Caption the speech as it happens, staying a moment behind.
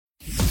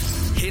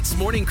HITZ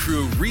Morning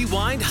Crew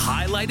Rewind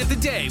Highlight of the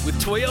Day with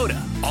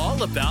Toyota.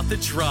 All about the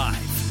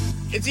drive.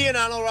 It's Ian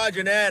Arnold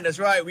Rajanan. That's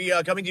right. We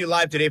are coming to you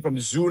live today from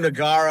Zoo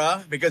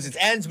Negara because it's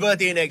Anne's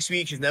birthday next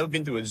week. She's never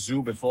been to a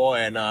zoo before,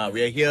 and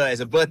we are here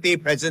as a birthday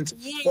present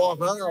for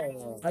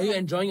her. Are you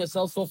enjoying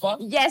yourself so far?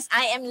 Yes,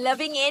 I am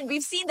loving it.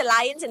 We've seen the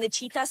lions and the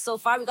cheetahs so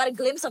far. We got a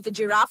glimpse of the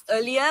giraffe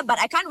earlier, but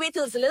I can't wait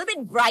till it's a little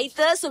bit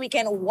brighter so we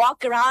can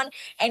walk around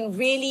and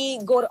really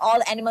go to all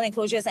animal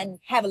enclosures and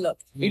have a look.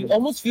 It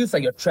almost feels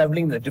like you're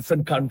traveling in a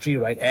different country,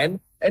 right,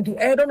 Anne? And to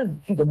add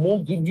on to the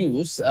more good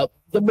news,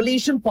 the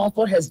Malaysian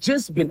passport has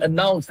just been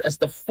announced as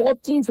the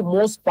 14th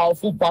most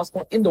powerful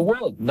passport in the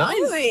world. Nice.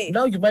 Really?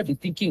 Now you might be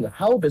thinking,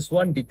 how does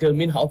one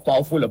determine how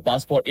powerful a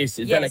passport is?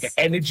 Is there like an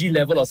energy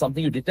level or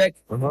something you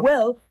detect?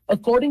 Well,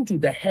 according to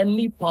the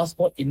Hanley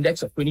Passport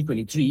Index of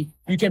 2023,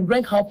 you can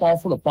rank how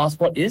powerful a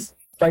passport is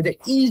by the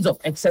ease of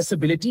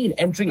accessibility in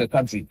entering a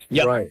country.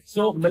 Yep. Right.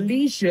 So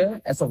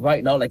Malaysia, as of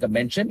right now, like I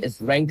mentioned, is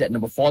ranked at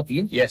number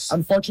 14. Yes.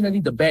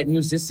 Unfortunately, the bad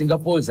news is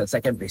Singapore is at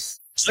second place.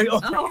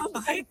 Oh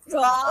my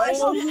gosh.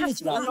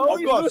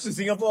 Of course, to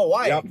Singapore.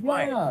 Why? Yep.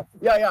 Why?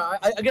 Yeah.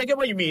 I get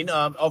what you mean.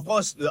 Of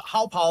course,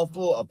 how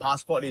powerful a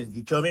passport is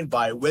determined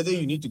by whether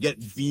you need to get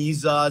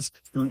visas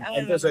to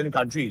enter certain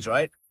countries,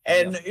 right?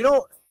 And you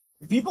know,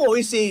 people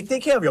always say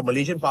take care of your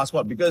Malaysian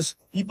passport because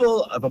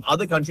people from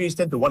other countries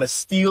tend to want to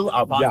steal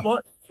our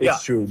passport.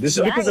 It's true. This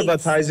is because of our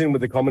ties in with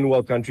the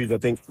Commonwealth countries, I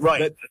think.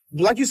 Right. That,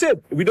 like you said,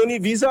 we don't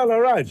need visa on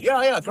arrival.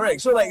 Yeah,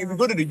 correct. So like if we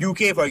go to the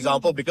UK, for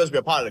example, because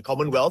we're part of the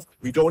Commonwealth,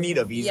 we don't need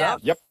a visa. Yeah.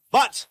 Yep.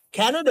 But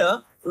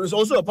Canada is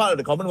also a part of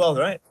the Commonwealth,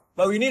 right?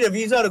 But we need a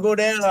visa to go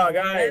there,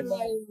 guys.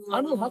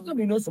 Arnold, how come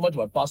you know so much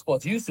about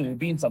passports? You used to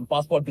be in some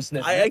passport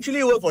business. I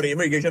actually work for the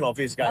immigration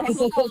office, guys.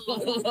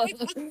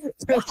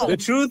 The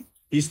truth,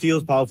 he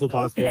steals powerful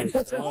passports.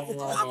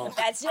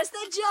 That's just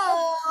a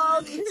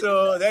joke.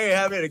 So there you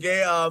have it,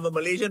 okay? A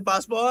Malaysian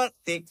passport,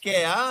 take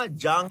care,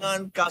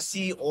 jangan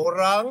kasih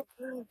orang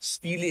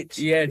steal it.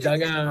 Yeah,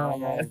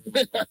 jangan.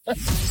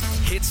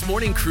 HITZ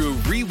Morning Crew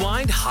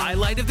Rewind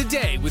Highlight of the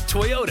Day with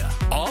Toyota.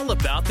 All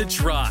about the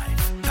drive.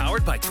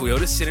 Powered by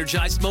Toyota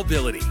Synergized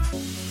Mobility.